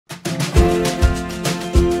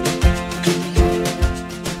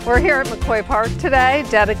We're here at McCoy Park today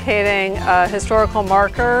dedicating a historical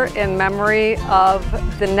marker in memory of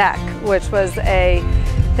the Neck, which was a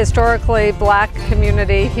historically black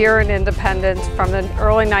community here in Independence from the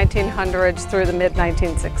early 1900s through the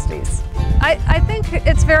mid-1960s. I think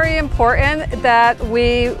it's very important that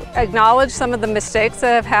we acknowledge some of the mistakes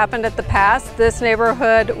that have happened at the past. This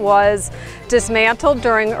neighborhood was dismantled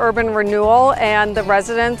during urban renewal and the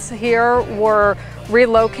residents here were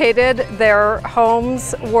relocated. Their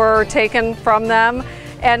homes were taken from them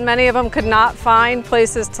and many of them could not find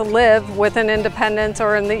places to live within Independence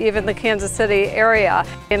or in even the Kansas City area.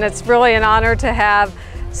 And it's really an honor to have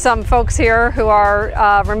some folks here who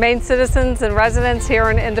are remain citizens and residents here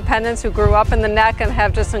in Independence who grew up in the Neck and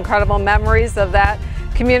have just incredible memories of that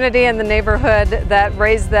community and the neighborhood that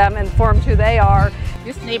raised them and formed who they are.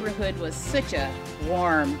 This neighborhood was such a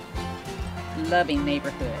warm, loving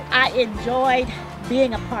neighborhood. I enjoyed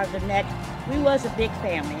being a part of the Neck. We was a big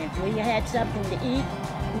family. If we had something to eat,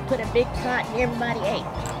 we put a big pot and everybody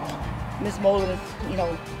ate. Miss Molin's,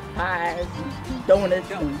 pies and donuts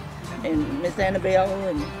and Miss Annabelle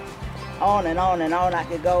and on and on and on I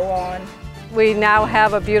could go on. We now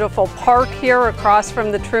have a beautiful park here across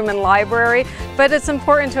from the Truman Library, but it's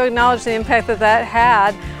important to acknowledge the impact that that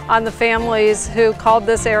had on the families who called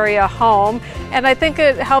this area home. And I think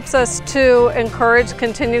it helps us to encourage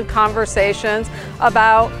continued conversations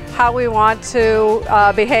about how we want to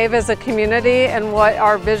behave as a community and what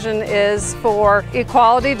our vision is for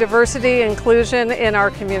equality, diversity, inclusion in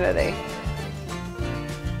our community.